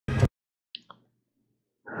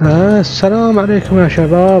السلام عليكم يا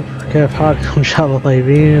شباب، كيف حالكم؟ ان شاء الله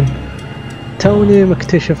طيبين. توني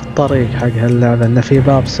مكتشف الطريق حق هاللعبة، ان في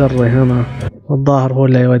باب سري هنا والظاهر هو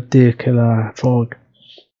اللي يوديك الى فوق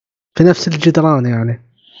في نفس الجدران، يعني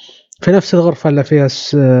في نفس الغرفة اللي فيها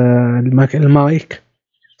المايك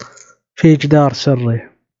في جدار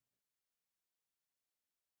سري.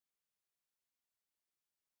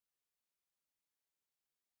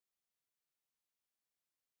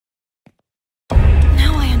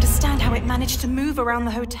 Now I understand how it managed to move around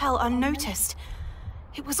the hotel unnoticed.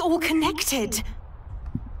 It was all connected.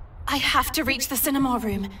 I have to reach the cinema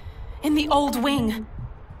room in the old wing.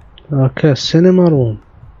 اوكي، السينما روم.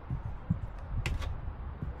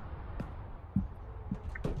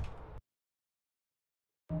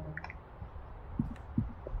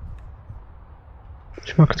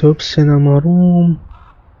 ايش مكتوب؟ سينما روم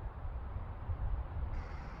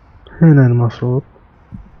هنا المفروض.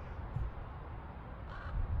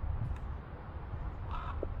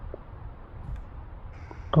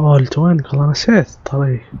 قلت وين؟ والله نسيت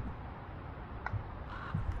الطريق.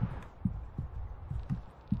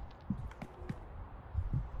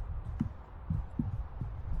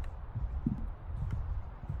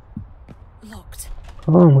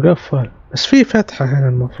 مقفل، بس في فتحة هنا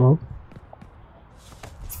المفروض.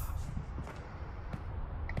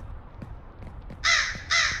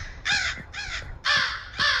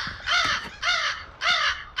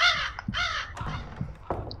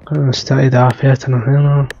 نستعيد عافيتنا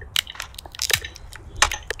هنا.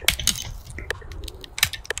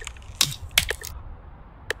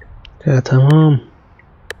 كده تمام.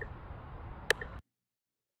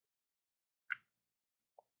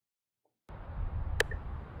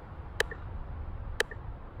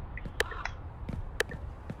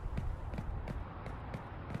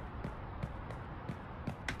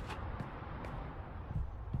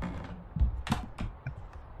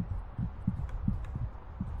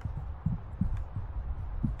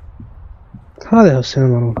 هذا هو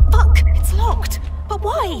السينما روم. Fuck! It's locked. But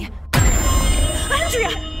why?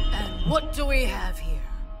 Andrea! And what do we have here?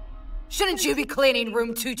 Shouldn't you be cleaning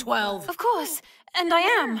room 212? Of course, and I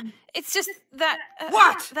am. It's just that.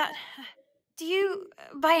 What? Do you,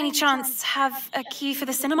 by any chance, have a key for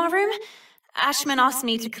the cinema room? Ashman asked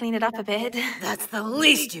me to clean it up a bit. That's the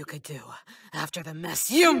least you could do after the mess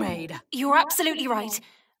you made. You're absolutely right.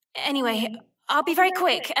 Anyway, I'll be very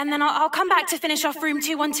quick, and then I'll come back to finish off room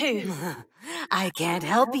 212. I can't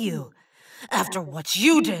help you. After what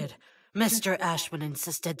you did, Mr. Ashman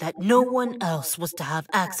insisted that no one else was to have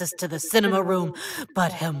access to the cinema room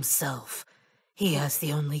but himself. He has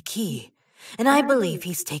the only key, and I believe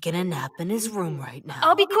he's taking a nap in his room right now.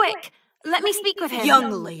 I'll be quick. Let me speak with him. Young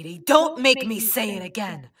lady, don't make me say it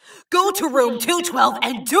again. Go to room 212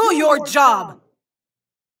 and do your job.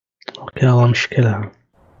 اوكي، والله مشكلة.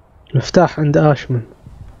 المفتاح عند آشمن.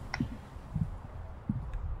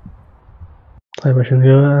 طيب عشان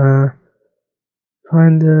نقول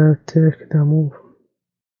find take the move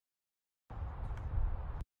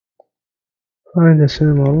find the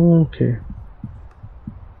cinema room. اوكي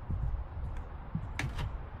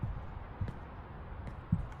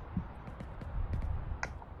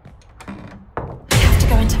I have to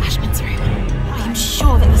go into Ashman's room. I am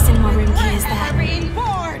sure that the cinema room key is there.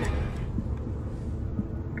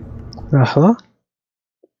 لحظة.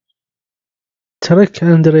 ترك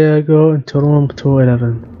أندريا go into room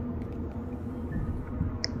 211.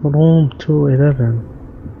 room 211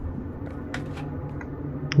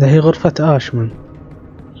 ده هي غرفة آشمن.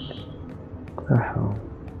 لا حول.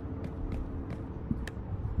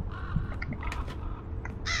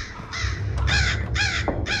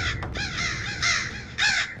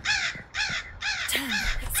 Damn,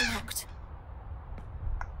 it's locked.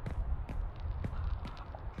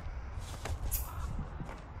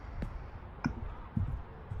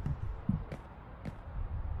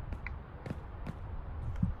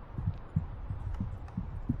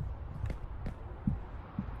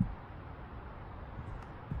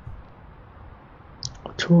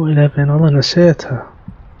 تو 11 والله نسيتها،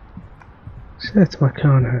 نسيت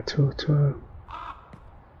مكانها. تو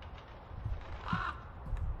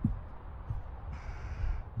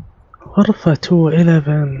غرفة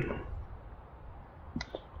 211.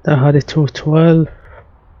 لا، هذه 212.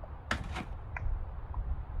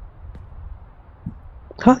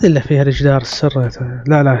 هذه اللي فيها الجدار السري.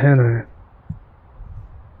 لا هنا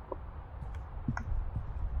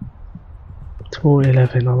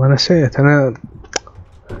 211. والله نسيت، أنا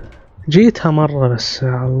جيتها مرة بس.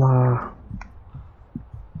 يا الله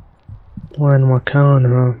وين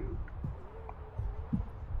مكانها؟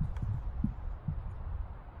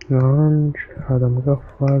 لانج هذا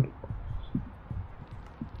مقفل.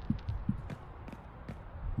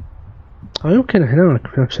 أو يمكن هناك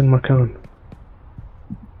في نفس المكان.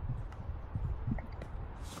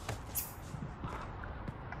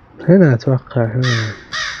 هنا أتوقع هنا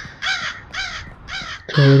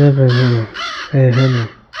 211 هنا. ايه هنا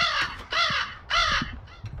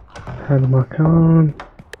هالمكان.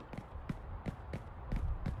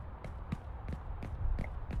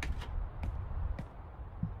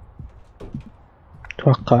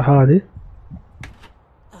 أتوقع هذه.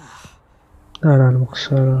 لا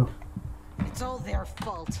المقصرة.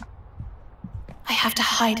 I have to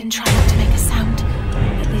hide and try not to make a sound,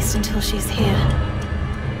 at least until she's here.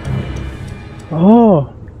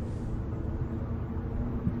 Oh.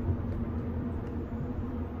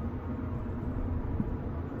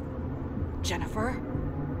 Jennifer?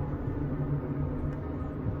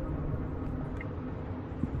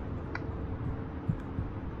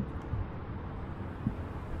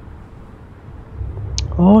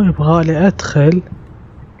 اوه يبغالي ادخل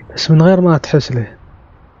بس من غير ما تحس لي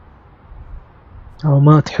او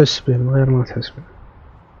ما تحس بي، من غير ما تحس بي.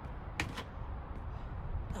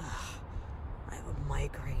 I have a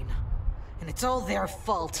migraine and it's all their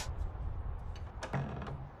fault.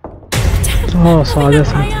 اوه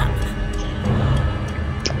صادتني.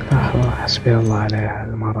 لحظة حسبي الله عليها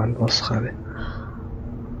المرة الوسخة ذي.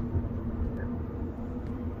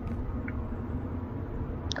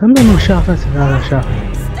 أما ما شافت. لا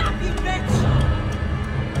شافت.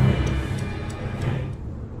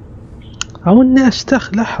 أو إني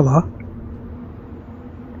لحظة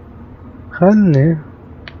خلني.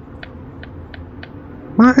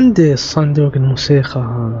 ما عندي صندوق الموسيقى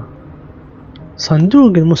هذا.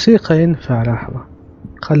 صندوق الموسيقى ينفع. لحظة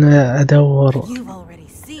خلني أدور.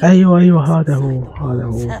 أيوة هذا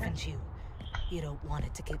هو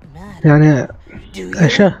يعني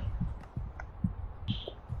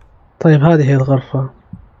طيب هذه هي الغرفة.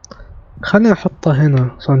 خلني أحطه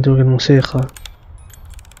هنا صندوق الموسيقى.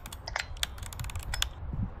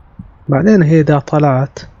 بعدين هي إذا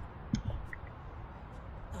طلعت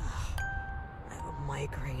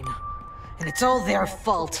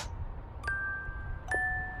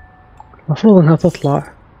المفروض انها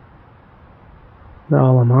تطلع. لا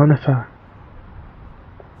والله ما نفع.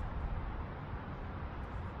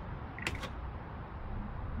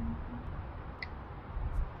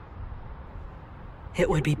 It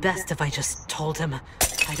would be best if I just told him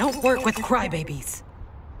I don't work with crybabies.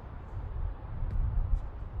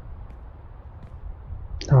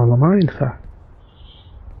 لا والله ما ينفع.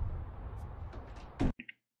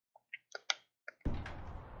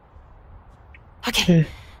 Okay,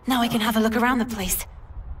 now I can have a look around the place.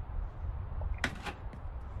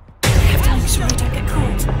 I have to make sure I don't get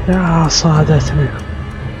caught. يا صادتني.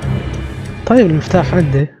 طيب المفتاح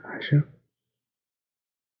عندي. شوف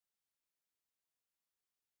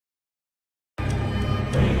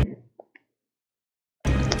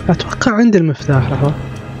اتوقع عندي المفتاح. لحظة.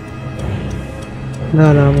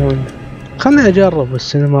 لا مو عندي. خلني اجرب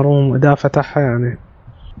السينما روم اذا فتحها يعني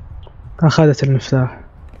اخذت المفتاح.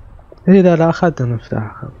 إذا لا أخذت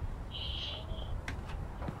المفتاح.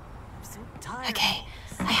 Okay,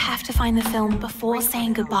 I have to find the film before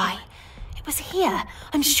saying goodbye. It was here,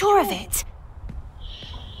 I'm sure of it.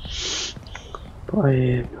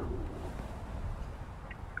 طيب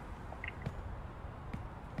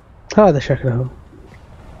هذا شكله.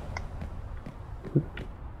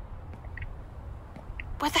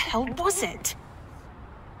 Where the hell was it?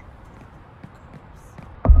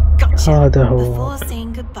 هذا هو. Before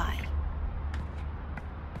saying goodbye.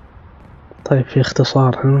 طيب في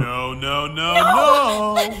اختصار هنا.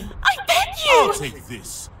 No. I beg you. I'll take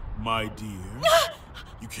this, my dear.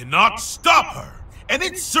 You cannot stop her. And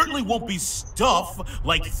it certainly won't be stuff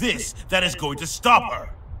like this that is going to stop her.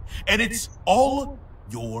 And it's all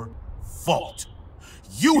your fault.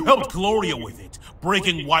 You helped Gloria with it,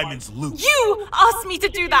 breaking Wyman's loop. You asked me to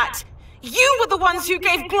do that. You were the ones who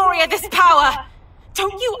gave Gloria this power.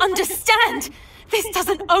 Don't you understand? This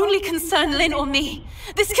doesn't only concern Lynn or me.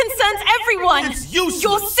 This concerns everyone. It's useless.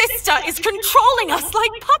 Your sister is controlling us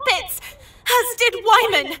like puppets, as did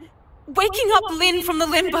Wyman. Waking up Lynn from the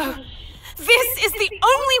limbo. This is the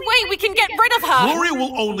only way we can get rid of her. Gloria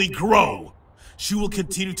will only grow. She will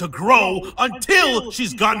continue to grow until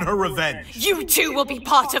she's gotten her revenge. You too will be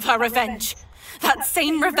part of her revenge. That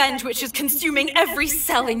same revenge which is consuming every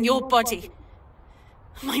cell in your body.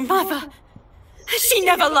 My mother... she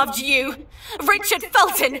never loved you. Richard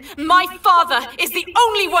Felton, my father, is the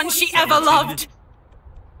only one she ever loved.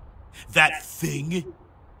 That thing?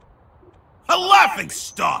 A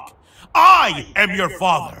laughingstock! I am your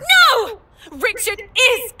father! No! Richard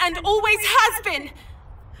is and always has been.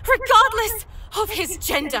 Regardless of his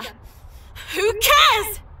gender. Who cares?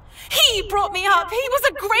 He brought me up. He was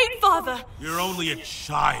a great father. You're only a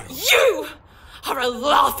child. You are a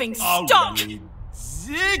laughing stock. A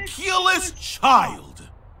ridiculous child.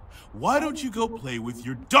 Why don't you go play with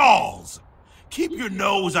your dolls? Keep your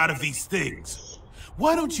nose out of these things.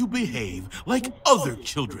 Why don't you behave like other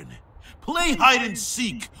children? Play hide and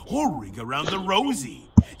seek or ring around the rosy.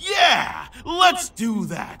 Yeah, let's do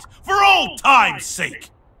that for old time's sake.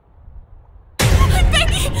 I'm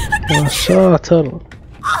begging. يا ساتر.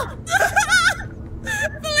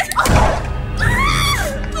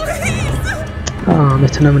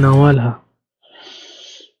 متنا من أولها.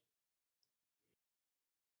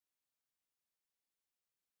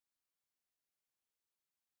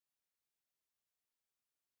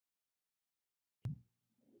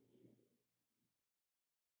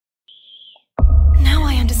 Now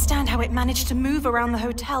I understand how it managed to move around the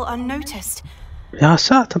hotel unnoticed. يا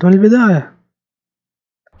ساتر من البداية.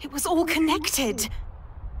 It was all connected.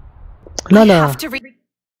 لا I لا. have to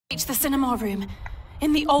reach the cinema room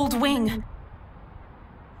in the old wing.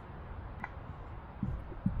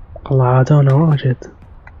 الله عادونا واجد.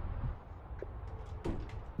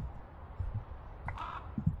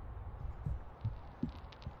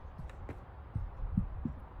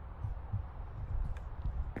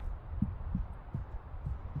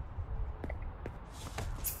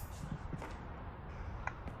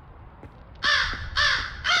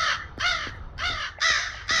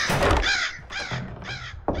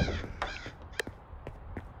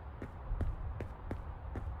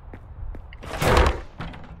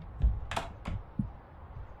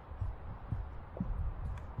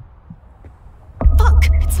 Fuck!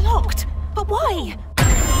 It's locked. But why?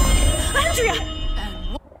 Andrea!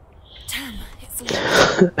 Damn, it's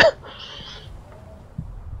locked.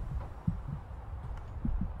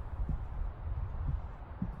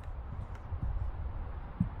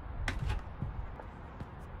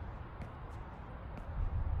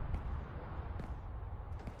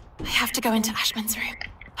 I have to go into Ashman's room.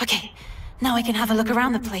 Okay, now I can have a look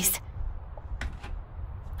around the place.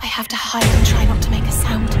 I have to hide and try not to make a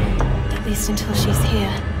sound. At least until she's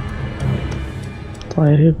here.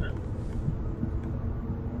 طيب.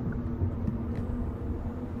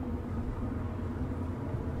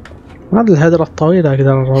 هذه الهدرة الطويلة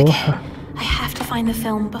أقدر نروحها. I have to find the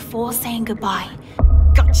film before saying goodbye.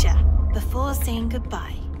 Gotcha. Before saying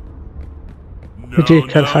goodbye.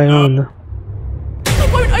 يجيك الحيوان ده.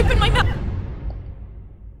 I won't open my mouth.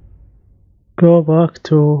 Go back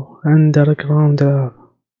to underground lab.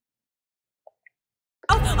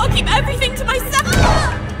 I'll keep everything to myself.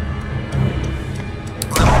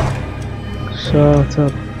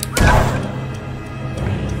 ساتر.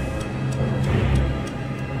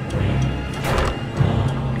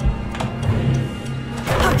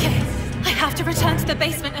 Okay, I have to return to the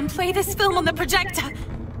basement and play this film on the projector.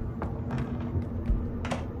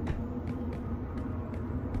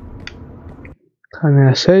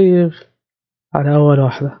 خليني أسيف على أول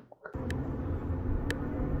واحدة.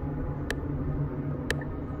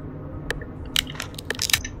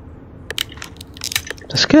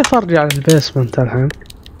 بس كيف أرجع للبيسمنت الحين؟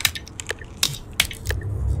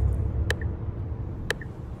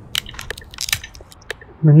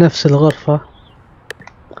 من نفس الغرفة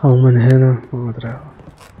أو من هنا ما أدري.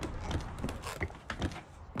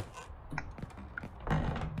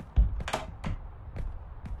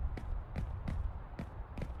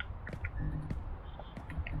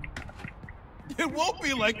 It won't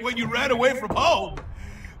be like when you ran away from home.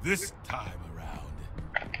 This time around.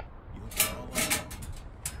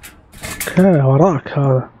 اوكي وراك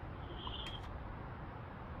هذا.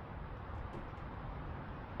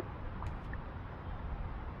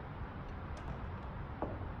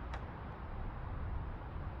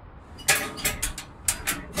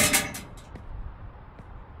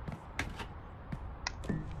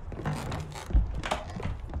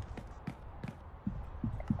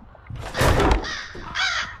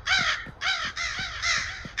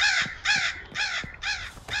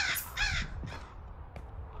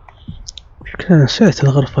 أنا نسيت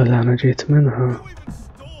الغرفة اللي أنا جيت منها.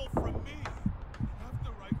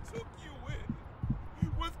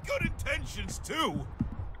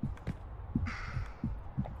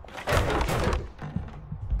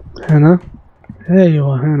 هنا؟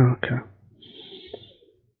 أيوة هنا أوكي.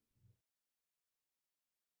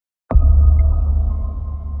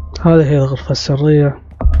 هذه هي الغرفة السرية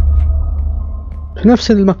في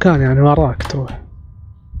نفس المكان يعني وراك تروح.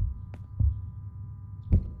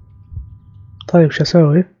 طيب شو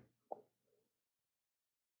اسوي؟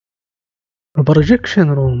 بروجيكشن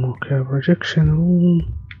روم. اوكي بروجيكشن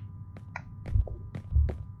روم.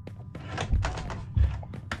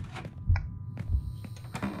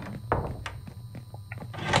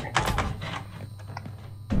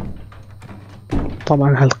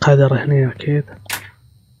 طبعا هالقدر هنا اكيد.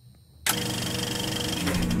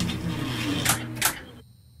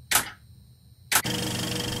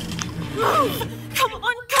 Come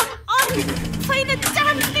on, come on! Play the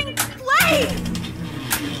damn thing, play!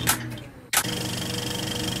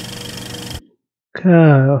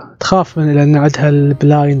 تخاف من لأن عندها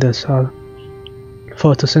البلايندس هذا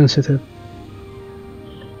فوتو سنسيتيف.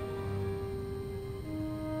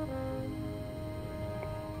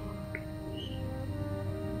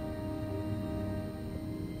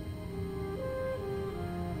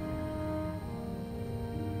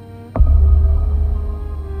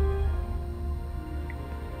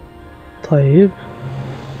 طيب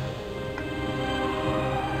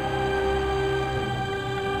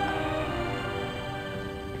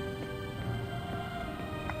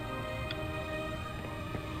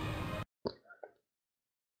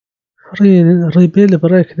ريبيل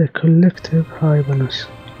بريك ذا كولكتيف هاي بنس.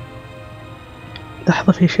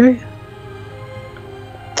 لحظة في شيء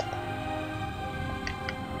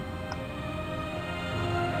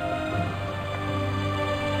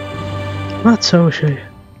ما تسوي شيء.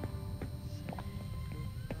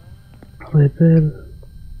 ريبيل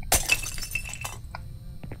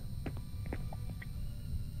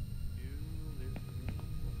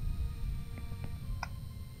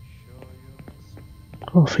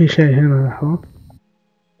في شيء هنا لحظة.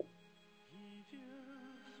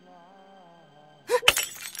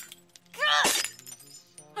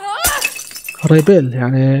 ريبيل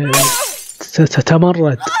يعني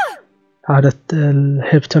تتمرد عادة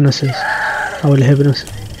الهيبتونسيس أو الهيبنوس.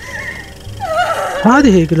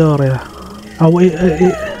 هذه جلوريا أو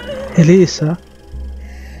إليسا.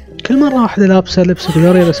 كل مرة واحدة لابسة لبس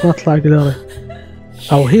جلوريا بس ما تطلع جلوريا،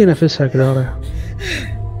 أو هي نفسها جلوريا.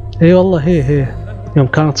 اي والله هي يوم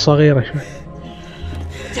كانت صغيرة شوي.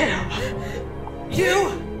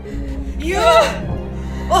 You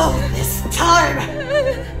all this time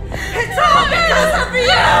it's all because of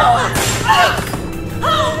you.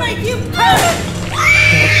 I'll make you pay.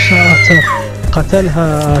 يا ساتر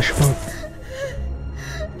قتلها أشوان.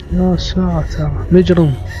 يا ساتر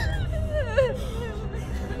مجرم.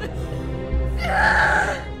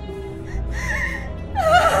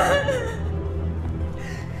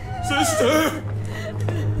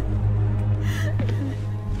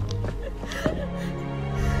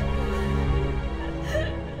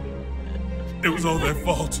 It was all their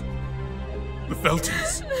fault. The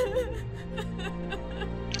Feltons.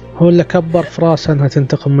 هو اللي كبر في راسه انها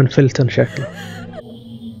تنتقم من فلتن شكله.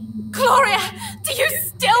 Gloria, do you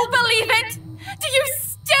still believe it? Do you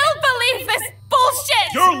still believe this bullshit?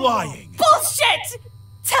 You're lying. Bullshit!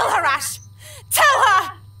 Tell her, Ash. Tell her.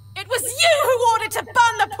 It was you who ordered to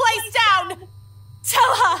burn the place down.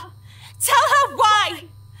 Tell her. Tell her why.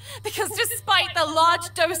 Because despite the large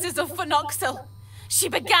doses of phenoxyl, she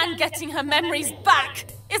began getting her memories back.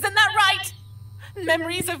 Isn't that right?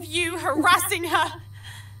 Memories of you harassing her.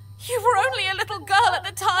 You were only a little girl at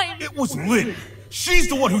the time. It was Lynn. She's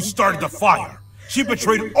the one who started the fire. She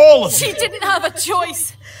betrayed all of you. She didn't have a choice.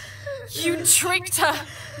 You tricked her,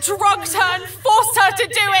 drugged her, and forced her to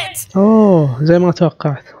do it. اوه زي ما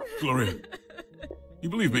توقعت. Gloria, you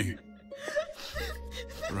believe me,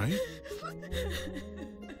 right?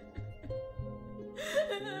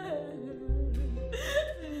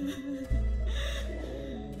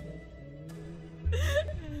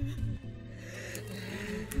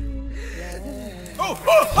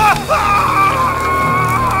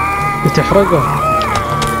 بتحرقه.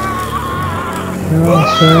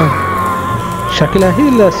 يا سلام شكلها هي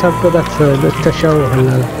اللي سببت التشوه.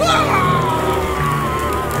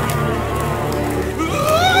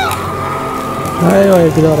 ايوه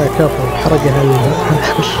يقدر يكفر حرق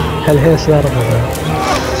هالهيس يرمى.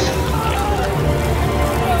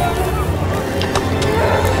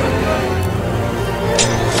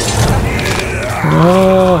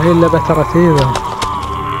 اوه هي اللي بترت ايده.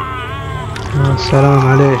 يا سلام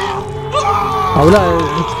عليش. او لا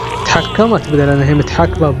تحكمت بدل انها هي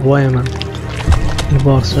متحكمة بويمن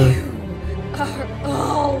البورسلين. Are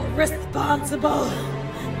all responsible.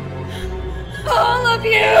 All of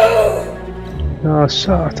you. يا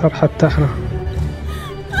ساتر حتى احنا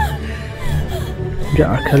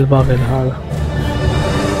جاءك الباغي هذا.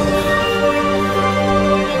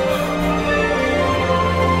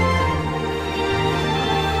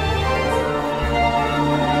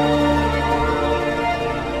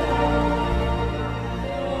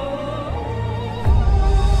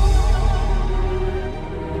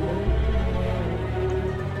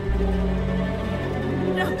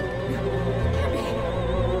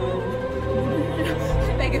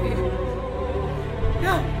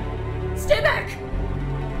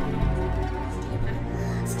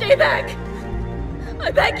 Stay back!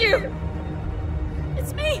 I beg you!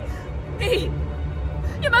 It's me! Me!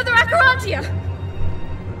 Your mother Acherontia!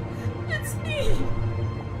 It's me!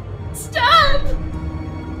 Stop!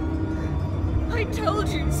 I told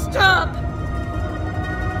you, stop!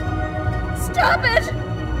 Stop it!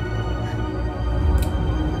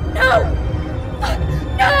 No!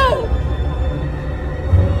 No!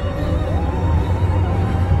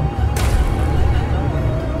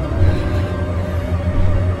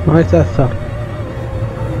 ما يتأثر.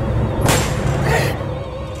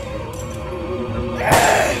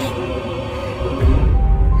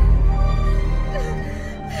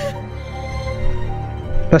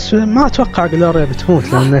 بس ما اتوقع جلوريا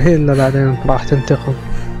بتموت لان هي اللي بعدين راح تنتقم.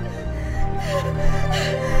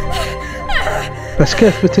 بس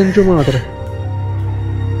كيف بتنجو ما ادري.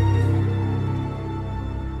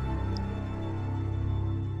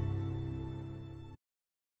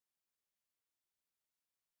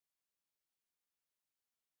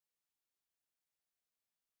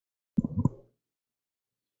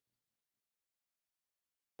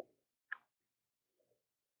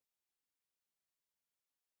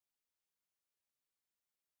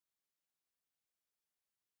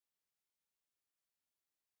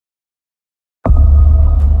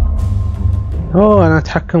 اوه انا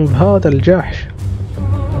اتحكم بهذا الجحش.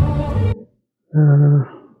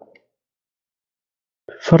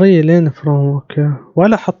 فري لين فروم اوكي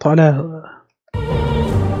ولا حطوا عليه.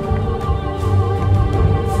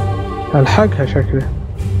 الحقها شكله.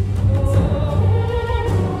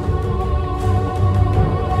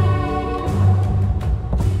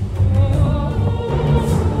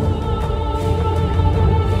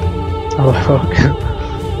 اروح فوق.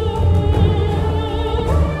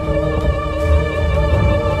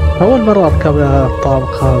 أول مرة أركب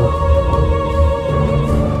الطابق هذا.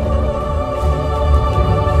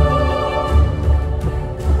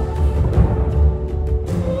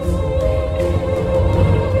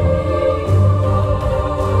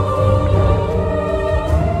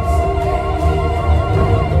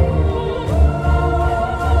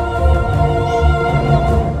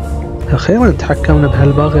 أخيرا تحكمنا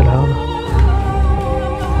بهالباغل هذا.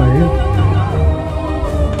 طيب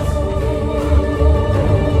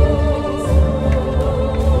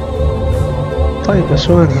طيب بس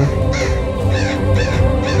وينها؟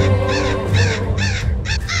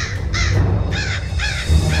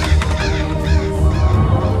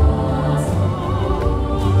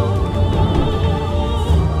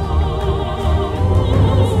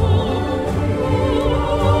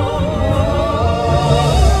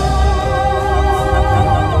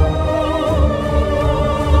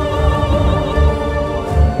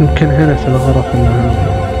 يمكن هنا في الغرف اللي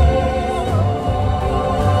هنا.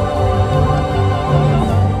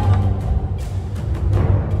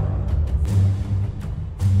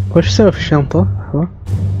 وش سوي في الشنطة؟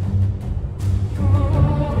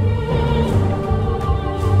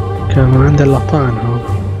 كان عنده اللطان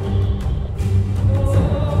هذا.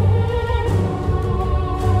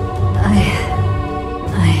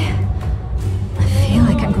 I feel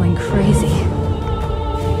like I'm going crazy.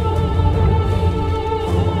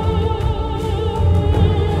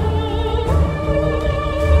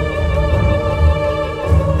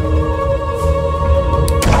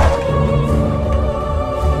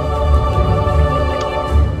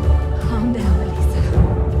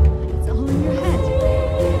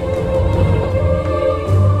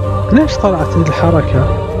 ليش طلعت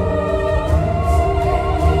الحركة؟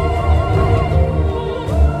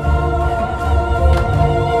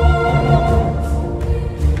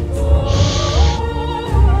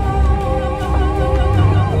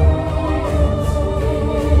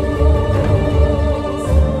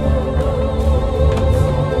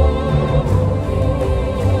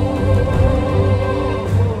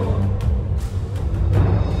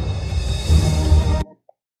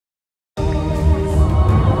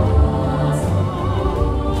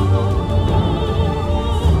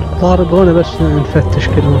 الظاهر يبغونا بس نفتش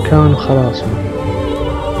كل مكان وخلاص.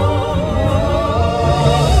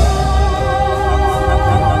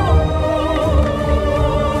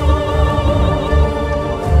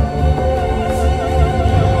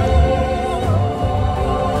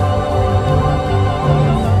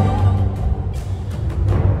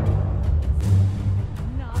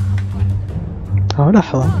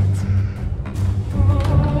 لحظة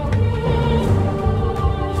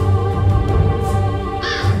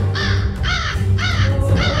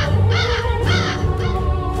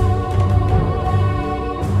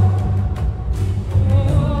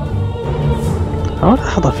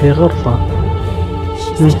لحظة في غرفة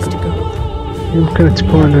يمكن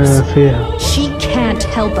تكون فيها.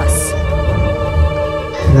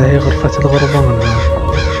 إذا هي غرفة الغربان.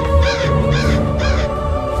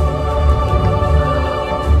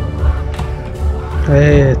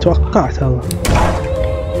 ايه توقعت هذا.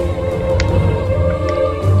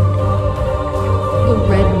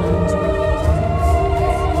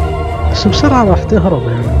 بس بسرعة راح تهرب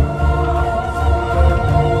يعني.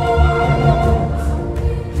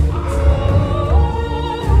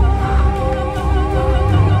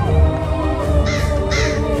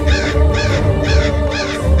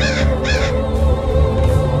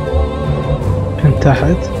 كنت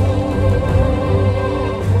تحت.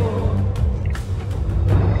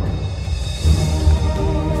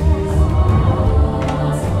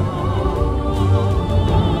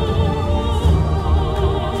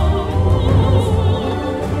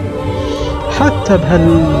 حتى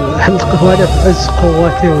بهالقوة بعز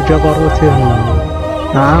قوتي وجبروتي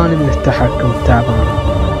أعاني من التحكم التعبان.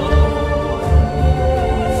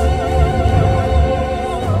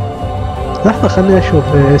 لحظة خليني أشوف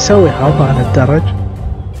يسوي هاب على الدرج.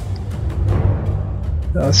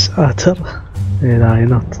 يا ساتر. إيه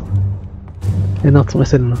لا ينط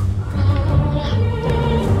مثلنا.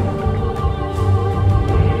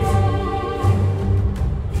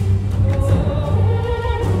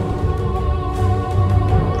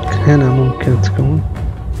 هنا ممكن تكون.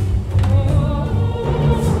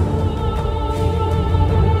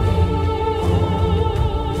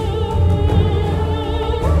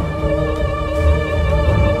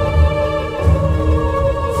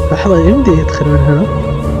 لحظة يمدي يدخل من هنا؟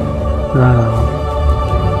 لا.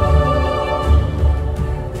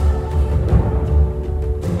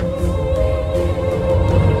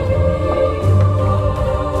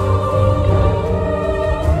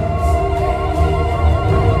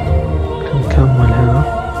 نكمل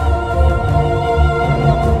هنا.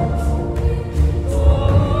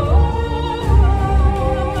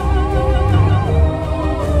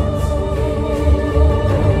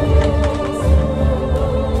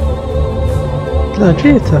 لا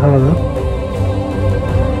جيت هذا.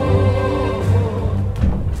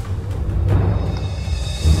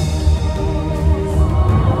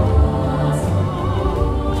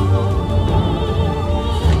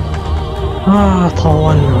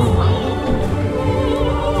 طولنا.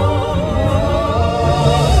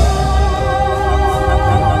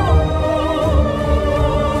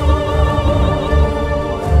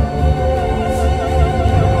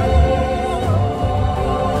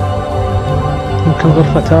 يمكن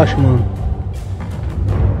غرفة آشمان.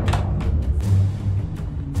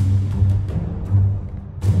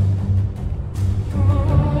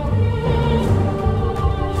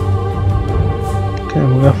 كان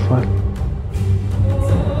مقفل.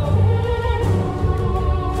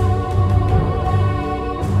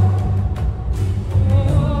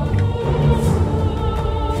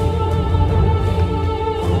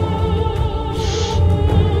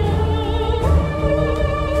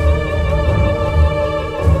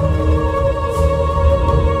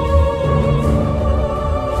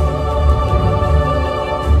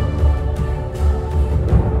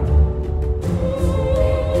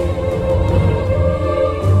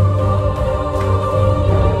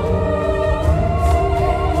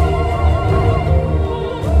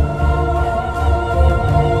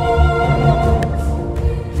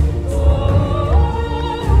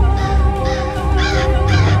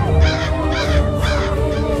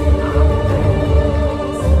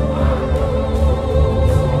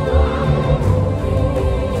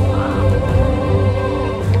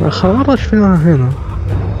 خرج فيها هنا.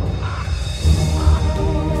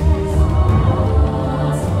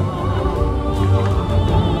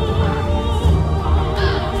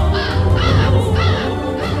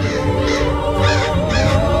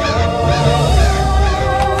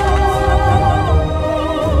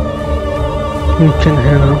 يمكن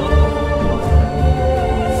هنا.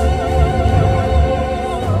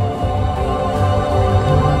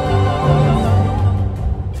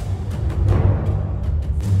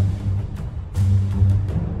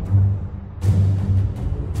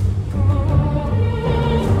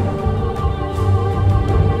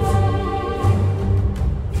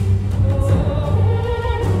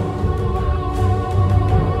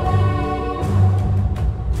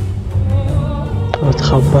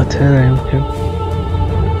 تخبط هنا يمكن.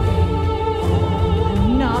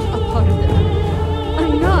 I'm not a part of them.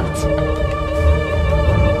 I'm not.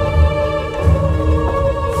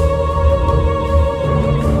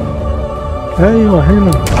 ايوه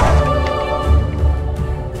هنا.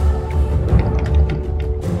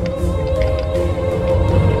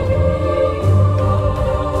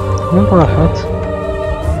 وين راحت؟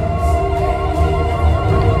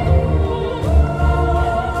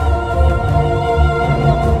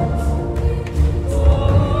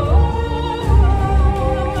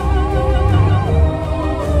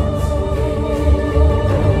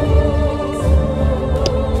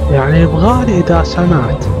 يعني يبغالي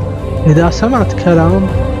إذا سمعت كلام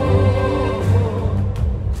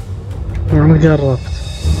يعني قربت.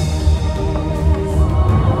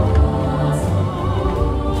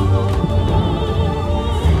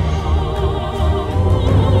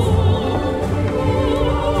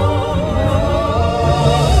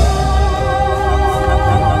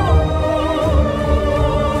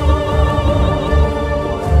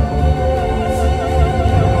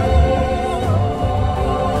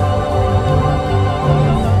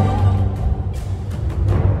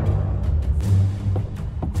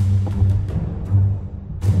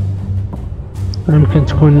 يمكن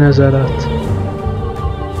تكون نزلت.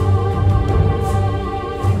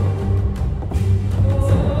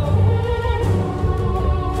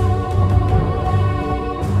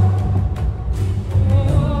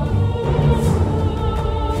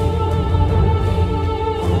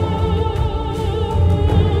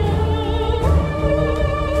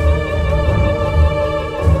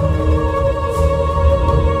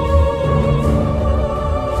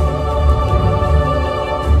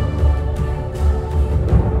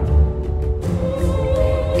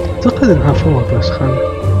 أعتقد إنها فوق بس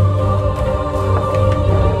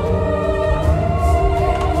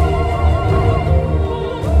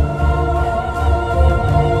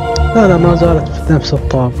لا ما زالت في نفس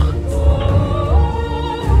الطابق.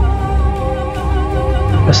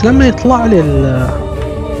 بس لما يطلع لي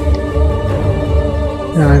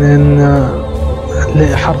يعني إن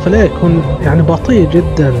حرف ال يكون يعني بطيء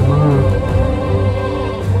جدا ما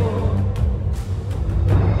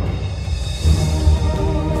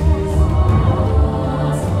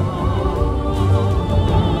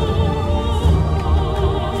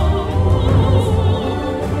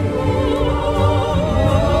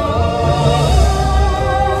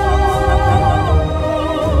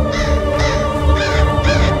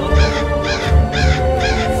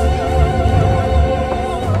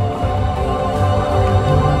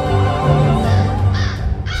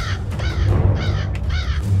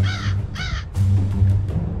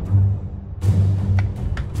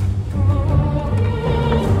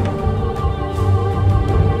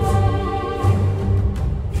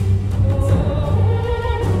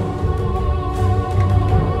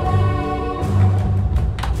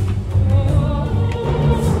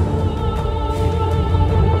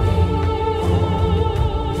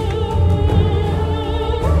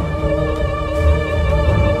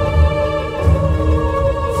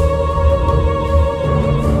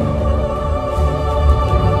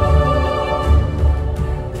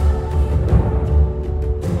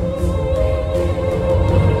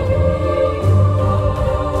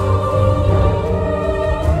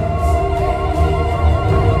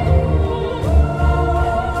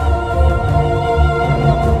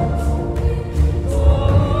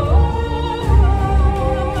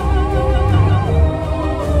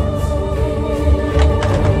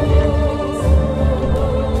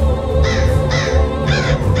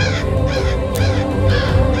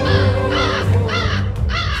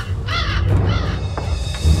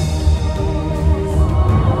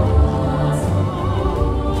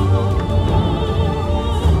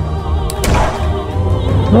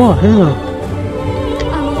هنا.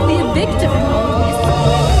 I'm only a victim in all this.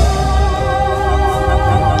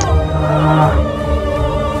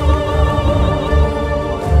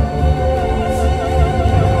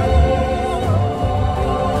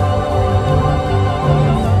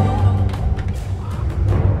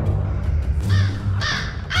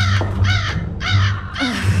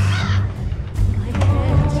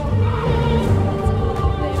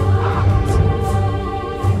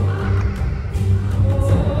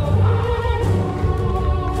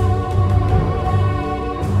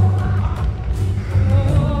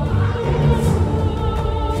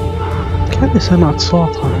 كأني سمعت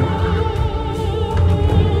صوتها.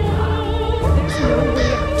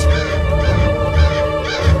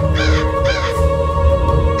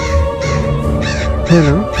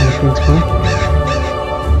 هنا ممكن تكون.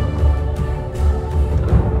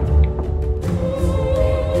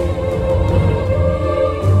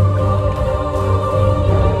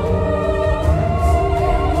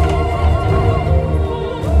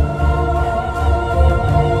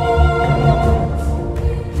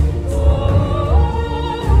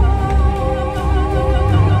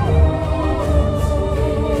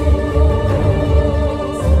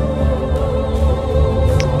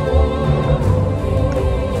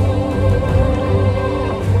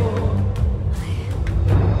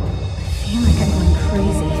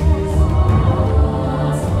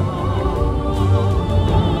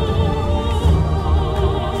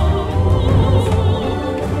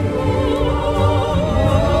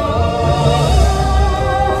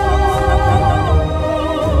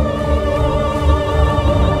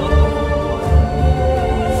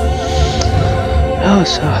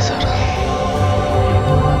 ساتر.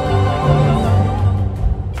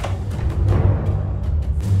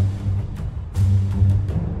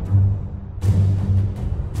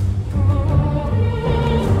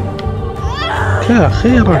 يا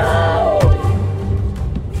أخيرا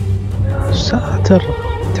ساتر،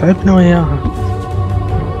 تعبنا وياها.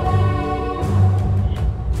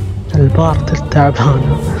 البارت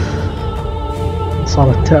التعبانة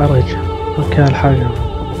صارت تعرج وكال حاجة.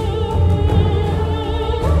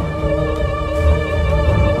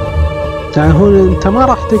 يعني هو انت ما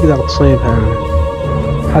راح تقدر تصيبها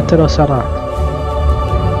يعني حتى لو سرعت.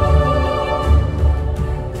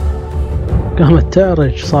 قامت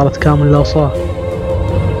تعرج، صارت كامل الأوصاف.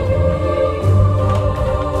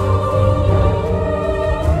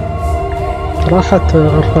 راحت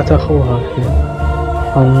غرفة أخوها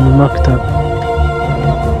أو المكتب.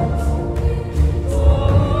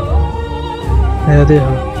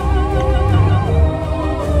 يديها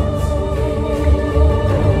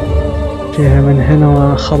جيها من هنا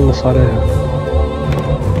وأخلص عليها.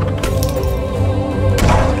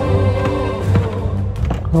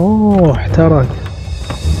 أوه احترق.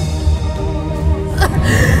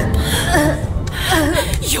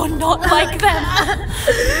 You're not like them.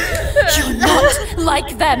 You're not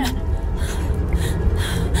like them.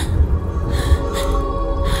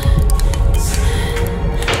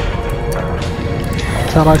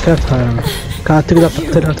 تركتها يعني كانت تقدر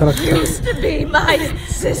تقتلها تركتها. Used to be my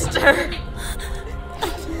sister.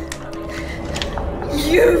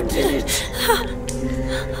 You did it.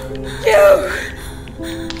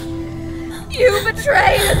 You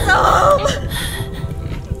betrayed us all.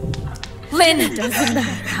 Lynn, it doesn't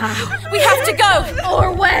matter how. We have to go, or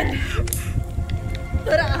when.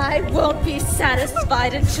 But I won't be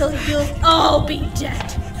satisfied until you'll all be dead.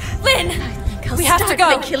 Lynn, we have to go.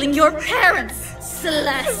 By killing your parents,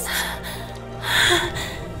 Celeste.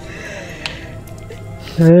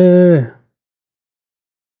 ايه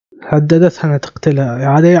هددتها انها تقتلها.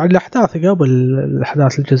 يعني الاحداث قبل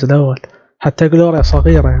الاحداث الجزء الاول، حتى جلوريا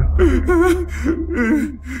صغيرة يعني.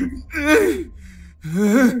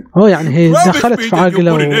 هو يعني هي دخلت في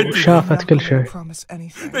عقله وشافت كل شيء.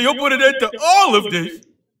 You'll put an end to all of this.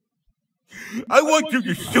 I want you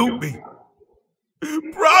to shoot me.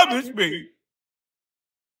 Promise me.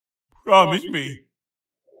 Promise me.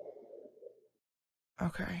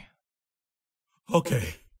 Okay. Okay.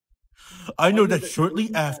 I know that shortly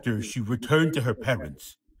after she returned to her parents,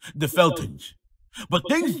 the Feltons, but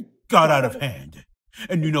things got out of hand.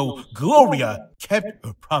 And you know, Gloria kept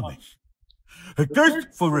her promise. Her thirst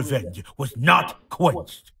for revenge was not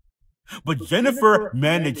quenched. But Jennifer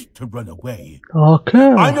managed to run away. Okay.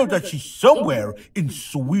 I know that she's somewhere in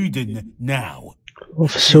Sweden now.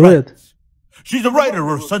 Sweden. She's a writer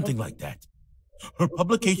or something like that. Her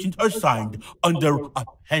publications are signed under a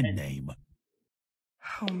pen name.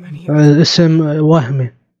 How many اسم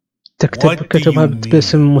وهمي. تكتب كتبها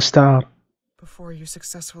باسم مستعار. before you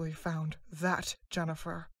successfully found that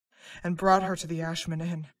Jennifer and brought her to the Ashman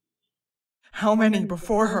Inn? How many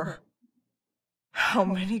before her? How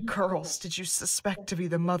many girls did you suspect to be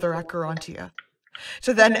the mother Acherontia,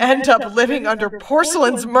 to then end up living under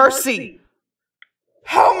Porcelain's mercy?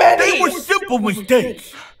 How many? They were simple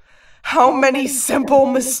mistakes. How many simple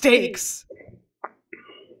mistakes?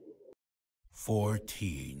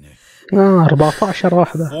 14. 14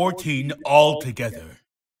 واحدة. 14 altogether.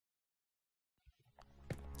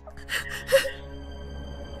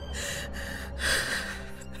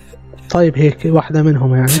 طيب هيك واحدة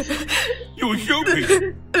منهم يعني. You will shoot me.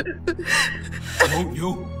 Won't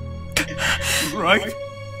you? Right?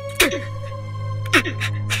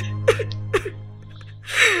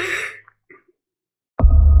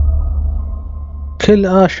 كل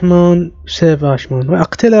آشمان سيف آشمان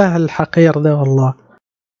وأقتله الحقير ذا والله.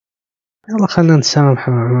 يلا خلنا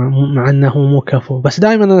نسامحه مع أنه مو كفو، بس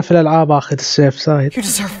دائما أنا في الألعاب أخذ السيف سايد. You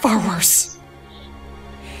deserve far worse.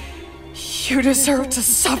 You deserve to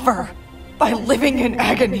suffer by living in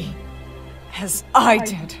agony, as I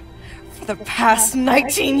did for the past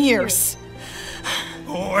 19 years.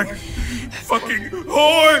 Whore! Fucking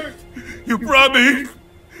whore! You promised!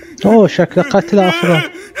 أوه شكله قتله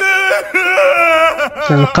أفضل.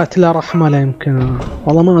 يعني قتله رحمة لا يمكن.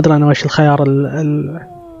 والله ما أدري أنا وش الخيار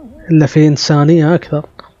اللي فيه إنسانية أكثر،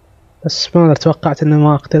 بس ما توقعت إنه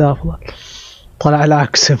ما قتله أفضل. طلع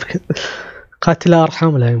العكس يمكن. قتله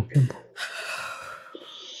أرحم لا يمكن.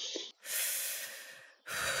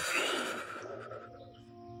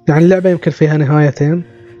 يعني اللعبة يمكن فيها نهايتين.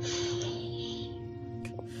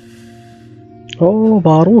 أوه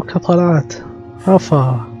باروكة طلعت.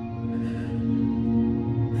 أفا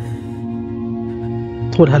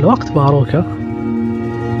طول هالوقت باروكة.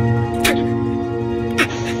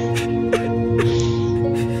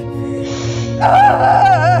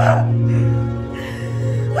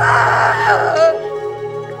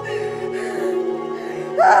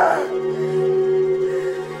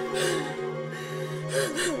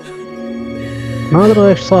 ما أدري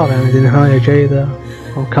إيش صار، يعني دي نهاية جيدة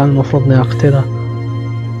أو كان المفروض إني أقتله.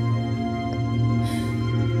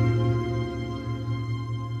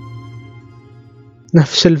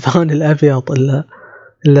 نفس الفان الأبيض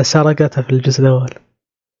اللي سرقته في الجزء الأول.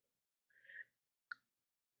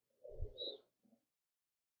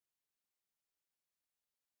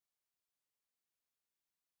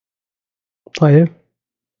 طيب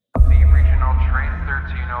The regional train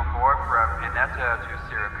 1304 from Pineta to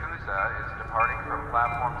Siracusa is departing from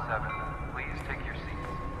platform 7. Please take your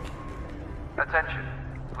seats. Attention,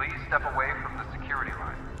 please step away from the security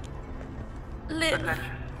line. Lynn,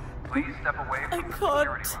 Attention, please step away from the can't.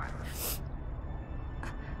 security line.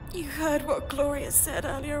 you heard what Gloria said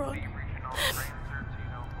earlier on. The regional train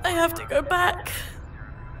 1304 I have to go back.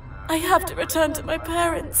 I have to return to my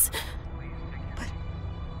parents.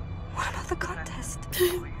 What about the contest?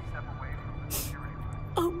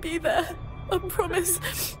 I'll be there. I promise.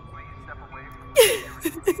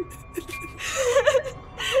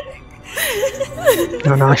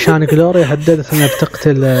 يعني عشان جلوريا هددت انها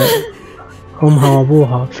بتقتل امها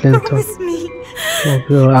وابوها فلينتون Promise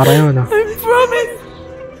me. واريانا، I promise.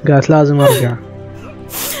 قالت لازم ارجع،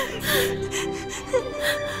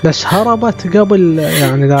 بس هربت قبل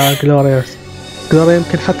يعني. لا جلوريا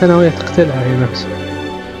يمكن حتى ناوية تقتلها هي نفسها.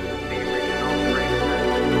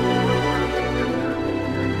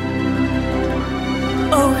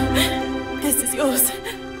 Oh, this is yours.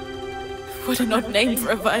 What an odd name for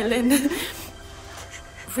a violin.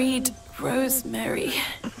 Reed Rosemary.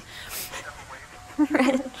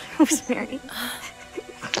 Red Rosemary.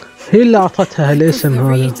 هي اللي أعطتها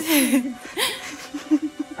الاسم هذا،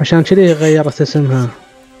 عشان كذي غيرت اسمها.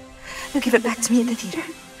 You'll give it back to me in the theater.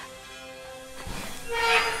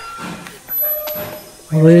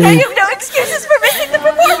 Now you've no excuses for missing the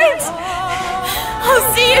performance. I'll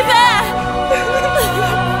see you there.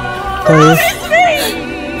 Promise me.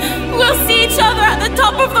 We'll see each other at the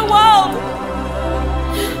top of the world.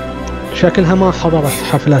 شكلها ما حضرت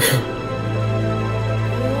حفلتها.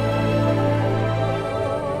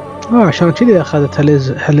 عشان كذي أخذت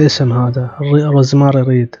هالاسم هذا، روزماري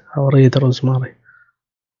ريد أو ريد روزماري،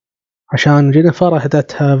 عشان جينيفر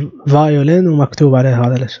أهدتها فايولين ومكتوب عليه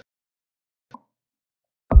هذا الاسم.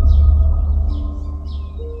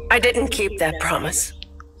 I didn't keep that promise.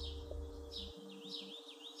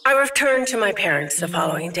 I returned to my parents the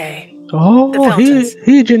following day.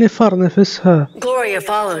 هي جينيفر نفسها. Gloria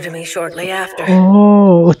followed me shortly after.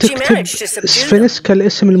 وتكتب سفينسكا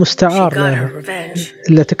الاسم المستعار لها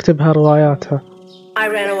اللي تكتبها رواياتها. I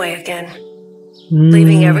ran away again,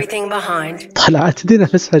 leaving everything behind. طلعت دي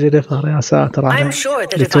نفسها جينيفر، يا ساتر على I'm sure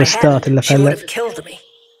that if I التويستات اللي hadn't, she would فلت. have killed me.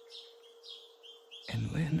 And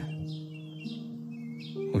Lynn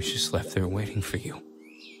was just left there waiting for you.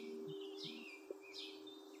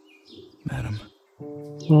 Madam.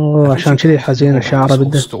 عشان كذي حزينة شعره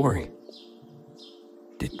بالدم. Story.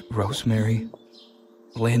 Did Rosemary,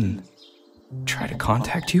 Lynn, try to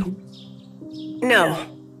contact you? No,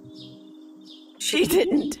 she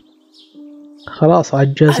didn't. خلاص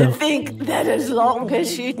عجزوا. I think that as long as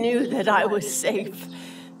she knew that I was safe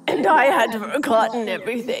and I had forgotten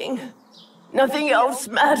everything, nothing else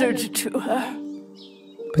mattered to her.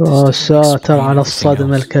 ساتر على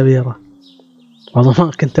الصدمة الكبيرة. والله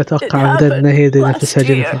ما كنت أتوقع أبدا أن هي دي نفسها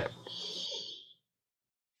جينيفر.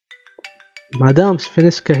 ما دام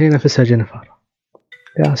سفينسكا هي نفسها جينيفر.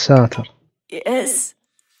 يا ساتر. Yes.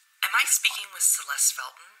 Am I speaking with Celeste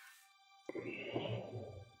Felton?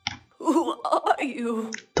 Who are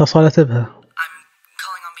you? اتصلت بها. I'm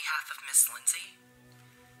calling on behalf of Miss Lindsay.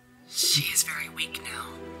 She is very weak now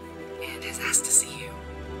and has asked to see you.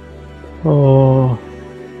 أوه.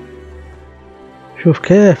 شوف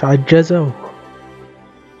كيف عجزوا.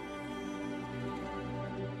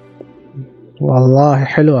 والله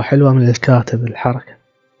حلوة من الكاتب الحركة.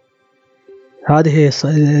 هذه هي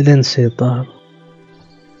لينسي الظاهر.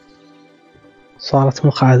 صارت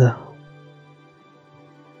مقعدة.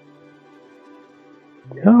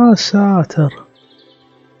 يا ساتر.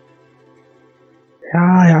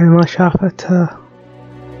 يعني ما شافتها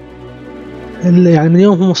إلا يعني من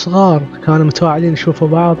يوم هم صغار كانوا متواعدين يشوفوا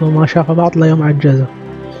بعض وما شافوا بعض لا يوم عجزوا.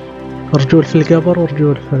 رجول في القبر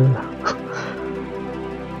ورجول في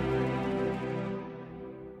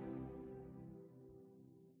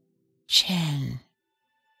Chen.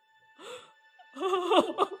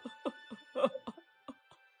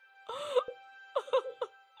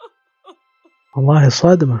 والله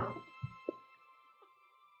صدمة.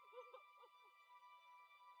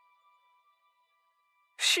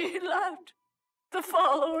 She left the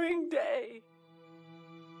following day.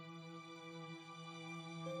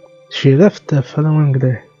 She left the following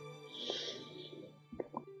day.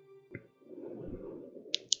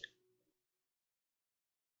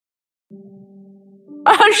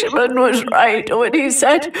 Ashman was right when he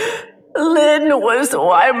said Lynn was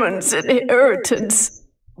Wyman's inheritance,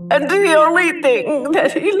 and the only thing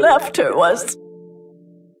that he left her was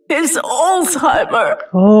his Alzheimer.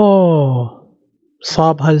 أوه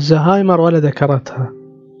صابها الزهايمر ولا ذكرتها.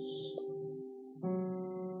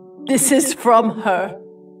 This is from her.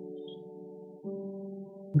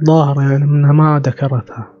 ظاهر يعني منها ما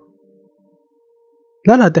ذكرتها.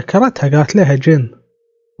 لا ذكرتها، قالت لها جن،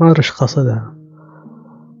 ما أدري إيش قصدها.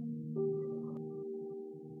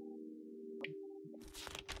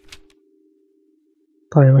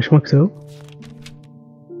 طيب إيش مكتوب؟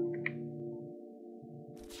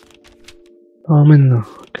 منه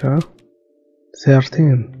اوكي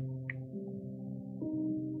 13.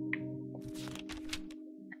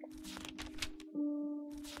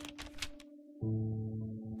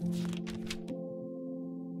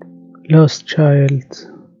 Lost Child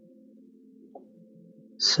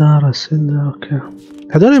سارة سيلا. اوكي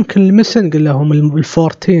هذول يمكن المسنج اللي هم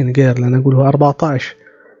ال14 غير، لأن أقول هو 14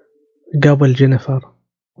 قبل جينيفر.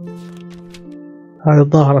 هذا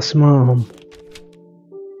الظاهر اسمائهم.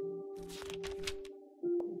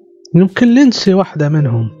 يمكن لينسي واحدة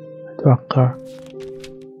منهم أتوقع.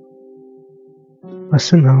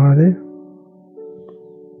 اسمها هذه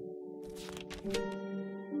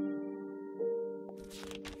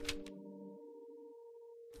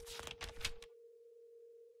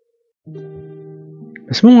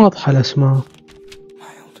بس مو واضحة الأسماء.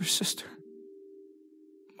 My older sister.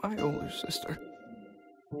 My older sister.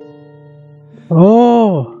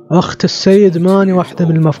 أوه أخت السيد ماني، واحدة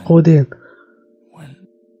من المفقودين.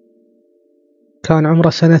 كان عمره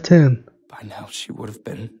 2. By now she would have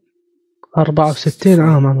been 64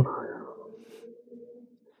 عام عمرها.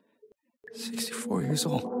 64 years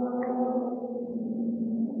old.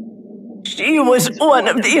 She was one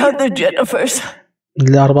of the other Jennifers.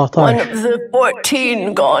 اللي 14. One of the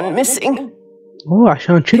 14 gone missing.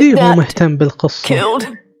 عشان كذي هو مهتم بالقصة. Killed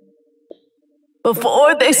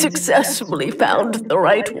before they successfully found the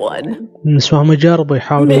right one. نسوهم يجربوا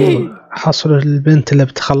يحاولوا يحصلوا البنت اللي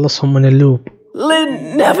بتخلصهم من اللوب.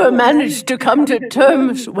 Lynn never managed to come to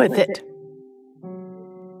terms with it.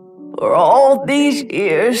 For all these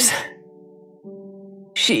years,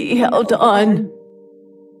 she held on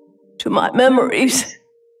to my memories,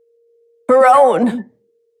 her own,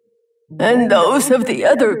 and those of the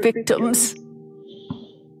other victims.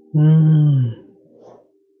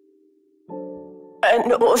 And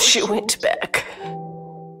she went back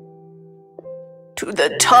to the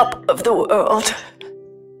top of the world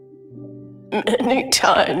many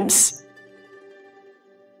times,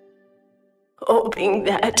 hoping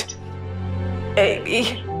that maybe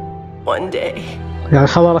one day يعني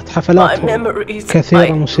حضرت حفلات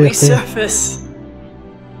كثيرة موسيقية.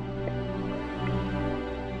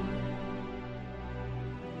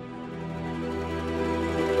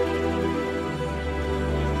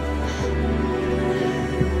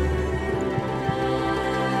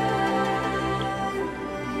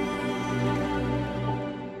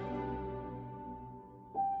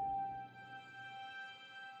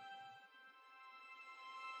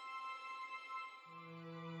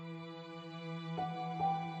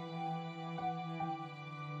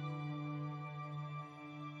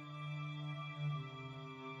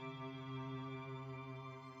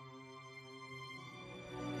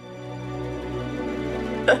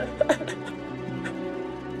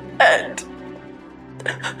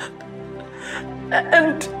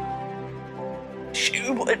 And she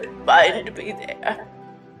would find me there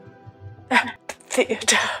at the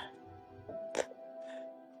theater,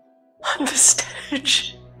 on the stage,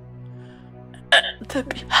 at the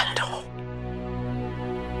piano.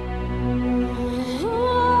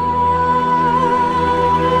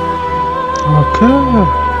 اوكي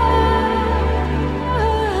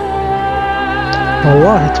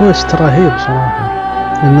والله تويست رهيب صراحة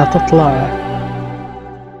انها تطلع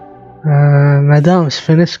مدام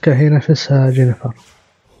سفينسكا هي نفسها جينيفر،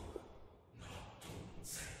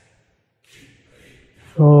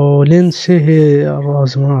 ولينسي هي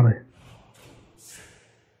روزماري،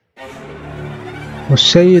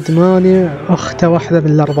 والسيد ماني اخته واحدة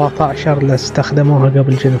من 14 اللي استخدموها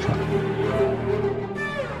قبل جينيفر.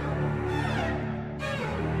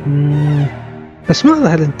 بس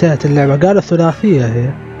ما هل انتهت اللعبة؟ قالوا ثلاثية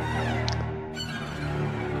هي،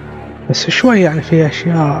 بس شوي يعني في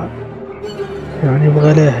اشياء يعني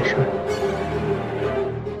يبغى لها شوي.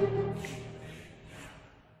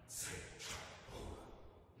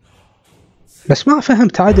 بس ما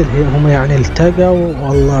فهمت عدل، هي هم يعني التقوا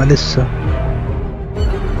والله لسه؟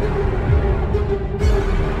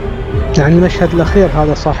 يعني المشهد الأخير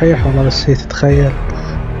هذا صحيح والله بس هي تتخيل؟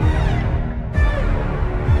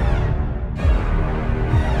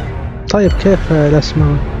 طيب كيف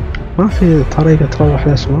الأسماء؟ ما في طريقة تروح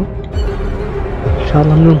الأسماء؟ إن شاء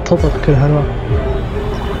الله ننتظر كل هالوقت.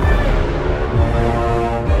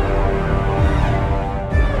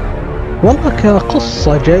 والله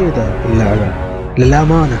كقصة جيدة اللعبة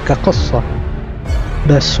للأمانة كقصة،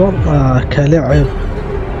 بس والله كلعب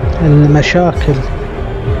المشاكل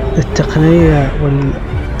التقنية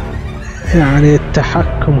يعني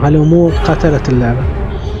التحكم هالأمور قتلت اللعبة.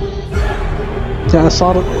 يعني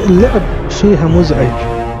صار اللعب فيها مزعج،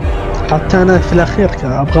 حتى أنا في الأخير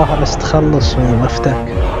أبغاها بس تخلص وأفتك.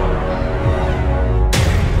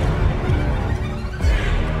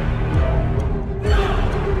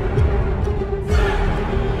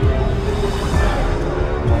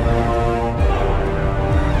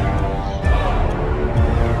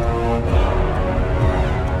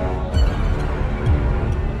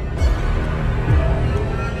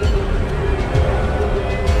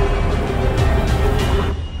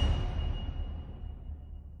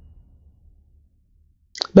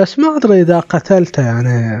 بس ما أدري إذا قتلته،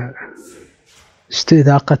 يعني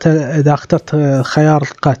إذا اخترت خيار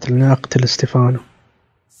القتل إني أقتل ستيفانو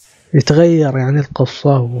يتغير يعني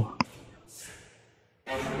القصة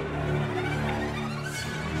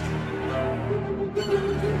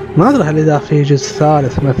ما أدري هل إذا في جزء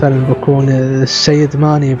ثالث مثلا بكون السيد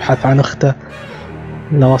ماني يبحث عن أخته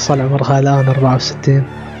لو وصل عمرها الآن 64.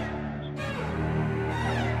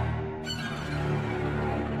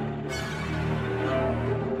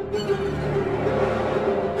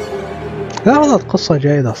 لا والله القصة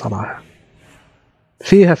جيدة صراحة،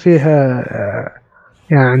 فيها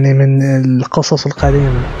يعني من القصص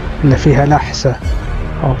القديمة اللي فيها لحسة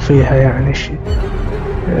أو فيها يعني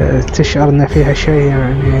تشعر إن فيها شيء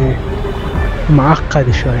يعني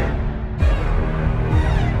معقد شوي.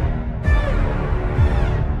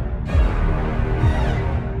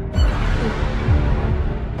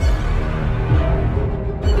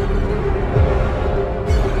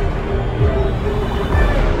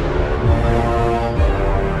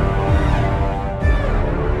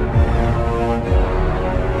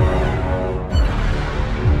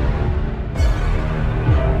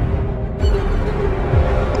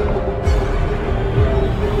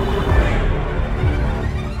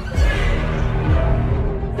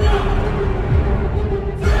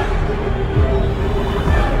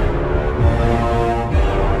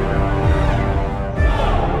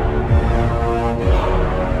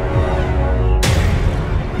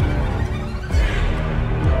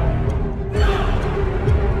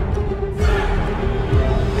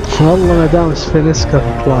 والله ما دام سفينسكا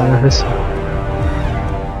تطلع نفسها.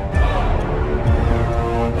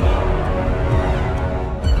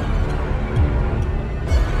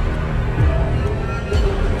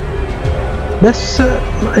 بس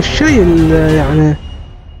الشيء اللي يعني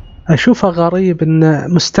أشوفه غريب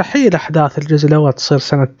إن مستحيل أحداث الجزء الأول تصير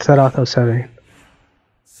سنة 73،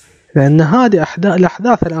 لأن هذه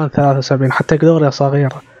الأحداث الآن 73 حتى جلوريا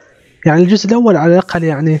صغيرة. يعني الجزء الأول على الأقل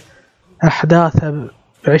يعني أحداثه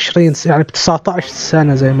ب20 يعني ب19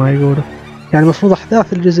 سنة زي ما يقولوا. يعني المفروض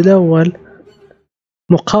أحداث الجزء الأول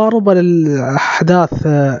مقاربة للأحداث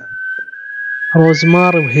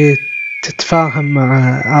روزماري وهي تتفاهم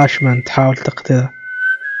مع آشمان تحاول تقتله.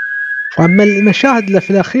 وأما المشاهد اللي في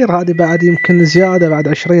الأخير هذه بعد يمكن زيادة بعد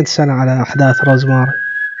 20 سنة على أحداث روزماري.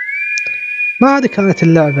 ما هذه كانت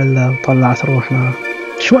اللعبة اللي طلعت روحنا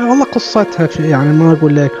شوي. والله قصتها يعني ما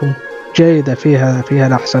أقول لكم جيدة، فيها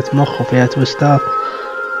لحسة مخ وفيها تويستات،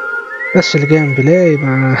 بس الجيم بلاي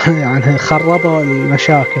يعني خربوا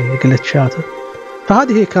المشاكل الجلتشات.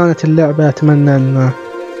 فهذه هي كانت اللعبة. أتمنى أن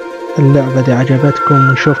اللعبة دي عجبتكم،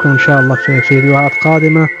 ونشوفكم إن شاء الله في فيديوهات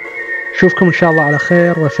قادمة. نشوفكم إن شاء الله على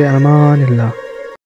خير وفي أمان الله.